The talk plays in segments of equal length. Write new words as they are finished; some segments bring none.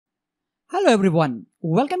Hello everyone,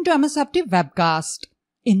 welcome to MS Active Webcast.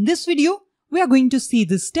 In this video, we are going to see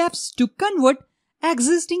the steps to convert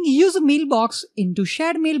existing user mailbox into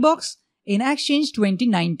shared mailbox in Exchange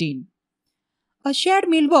 2019. A shared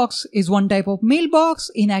mailbox is one type of mailbox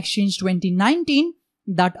in Exchange 2019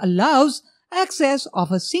 that allows access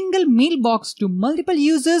of a single mailbox to multiple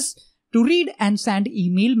users to read and send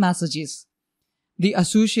email messages. The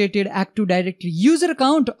associated Active Directory user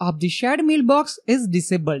account of the shared mailbox is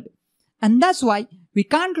disabled. And that's why we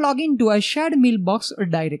can't log into a shared mailbox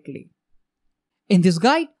directly. In this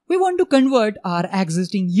guide, we want to convert our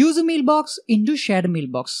existing user mailbox into shared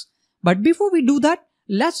mailbox. But before we do that,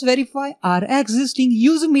 let's verify our existing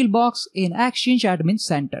user mailbox in Exchange Admin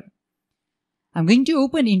Center. I'm going to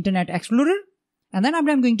open Internet Explorer and then I'm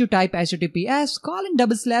going to type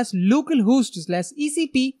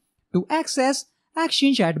https://localhost/ECP to access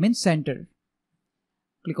Exchange Admin Center.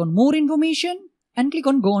 Click on More Information and click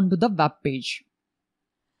on Go on to the web page.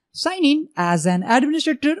 Sign in as an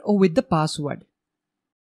administrator with the password.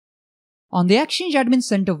 On the Exchange Admin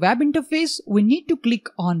Center web interface, we need to click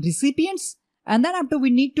on Recipients and then after we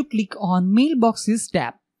need to click on Mailboxes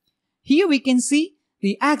tab. Here we can see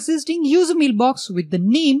the existing user mailbox with the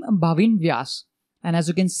name Bhavin Vyas. And as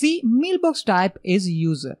you can see, mailbox type is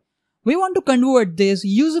user. We want to convert this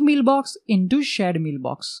user mailbox into shared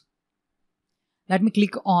mailbox. Let me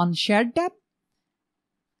click on Shared tab.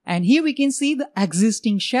 And here we can see the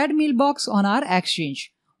existing shared mailbox on our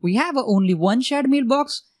Exchange. We have only one shared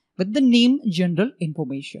mailbox with the name General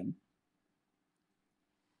Information.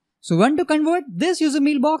 So we want to convert this user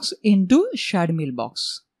mailbox into shared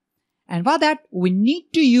mailbox. And for that, we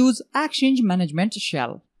need to use Exchange Management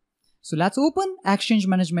Shell. So let's open Exchange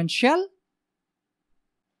Management Shell.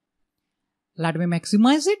 Let me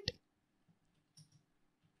maximize it.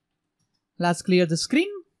 Let's clear the screen.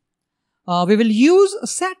 We will use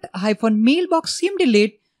set-mailbox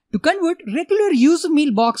cmdelete to convert regular user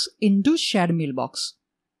mailbox into shared mailbox.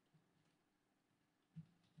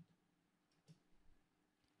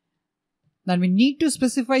 Then we need to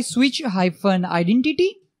specify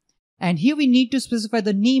switch-identity, and here we need to specify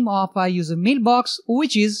the name of our user mailbox,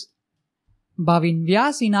 which is Bhavin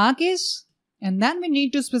Vyas in our case, and then we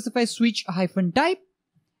need to specify switch-type,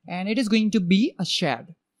 and it is going to be a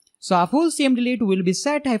shared. So our full cmdelete will be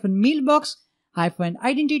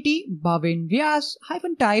set-mailbox-identity Bhavin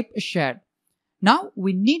Vyas-type shared. Now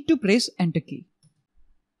we need to press enter key.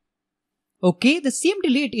 Okay, the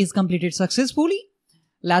cmdelete is completed successfully.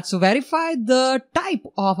 Let's verify the type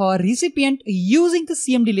of our recipient using the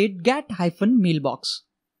cmdelete get-mailbox.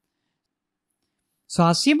 So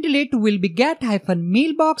our cmdelete will be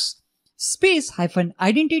get-mailbox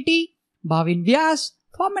space-identity Bhavin Vyas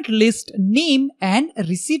format list name and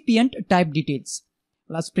recipient type details.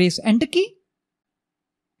 Let's press enter key.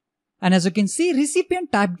 And as you can see,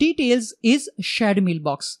 recipient type details is shared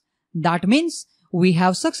mailbox. That means we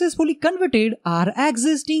have successfully converted our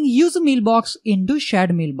existing user mailbox into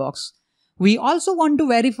shared mailbox. We also want to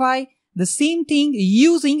verify the same thing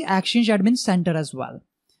using Exchange Admin Center as well.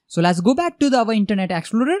 So let's go back to our Internet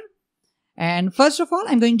Explorer. And first of all,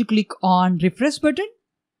 I'm going to click on refresh button.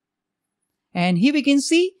 And here we can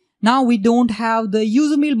see now we don't have the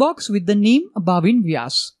user mailbox with the name Bhavin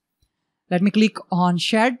Vyas. Let me click on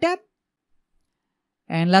Shared tab.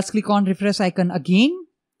 And let's click on refresh icon again.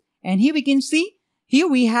 And here we can see here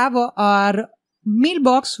we have our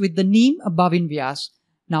mailbox with the name Bhavin Vyas.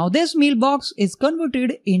 Now this mailbox is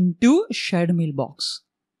converted into shared mailbox.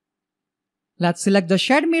 Let's select the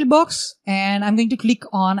shared mailbox and I'm going to click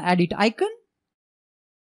on edit icon.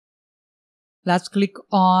 Let's click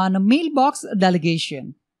on Mailbox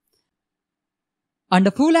Delegation.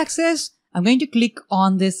 Under Full Access, I'm going to click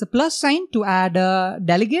on this plus sign to add a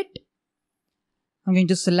delegate. I'm going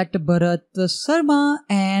to select Bharat Sharma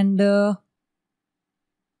and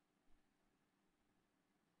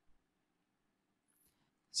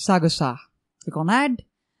Sagar. Click on Add,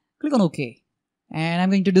 click on OK. And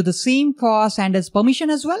I'm going to do the same for Sanders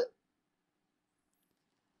permission as well.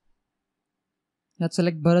 Let's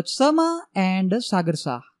select Bharat Sharma and Sagar.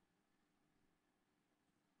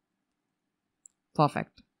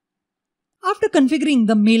 Perfect. After configuring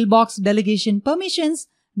the mailbox delegation permissions,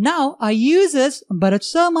 now our users Bharat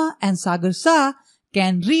Sharma and Sagar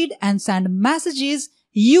can read and send messages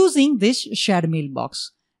using this shared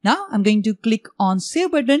mailbox. Now I'm going to click on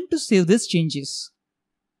Save button to save these changes.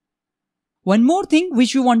 One more thing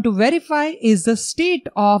which we want to verify is the state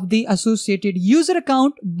of the associated user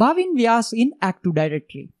account Bhavin Vyas in Active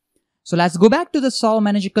Directory. So let's go back to the Server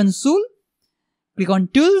Manager console, click on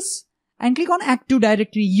Tools and click on Active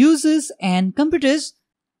Directory Users and Computers.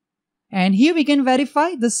 And here we can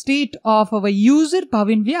verify the state of our user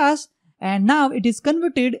Pavin Vyas, and now it is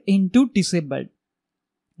converted into disabled.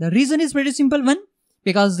 The reason is pretty simple one,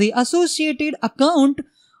 because the associated account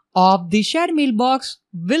of the shared mailbox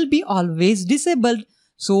will be always disabled,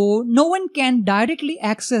 so no one can directly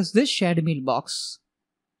access this shared mailbox.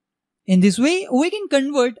 In this way, we can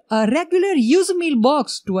convert a regular user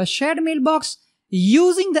mailbox to a shared mailbox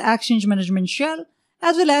using the Exchange Management Shell,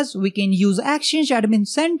 as well as we can use Exchange Admin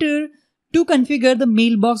Center to configure the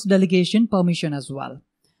mailbox delegation permission as well.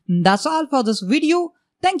 That's all for this video.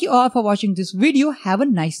 Thank you all for watching this video. Have a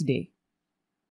nice day.